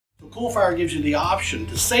CoolFire gives you the option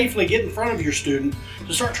to safely get in front of your student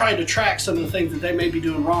to start trying to track some of the things that they may be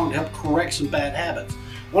doing wrong to help correct some bad habits.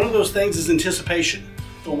 One of those things is anticipation.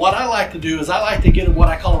 So what I like to do is I like to get what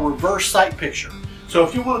I call a reverse sight picture. So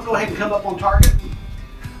if you want to go ahead and come up on target,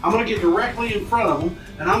 I'm going to get directly in front of them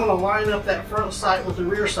and I'm going to line up that front sight with the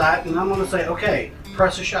rear sight and I'm going to say, okay,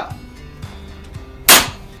 press a shot.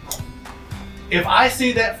 If I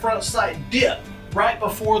see that front sight dip right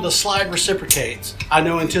before the slide reciprocates, I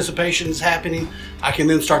know anticipation is happening. I can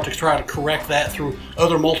then start to try to correct that through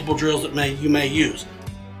other multiple drills that you may use.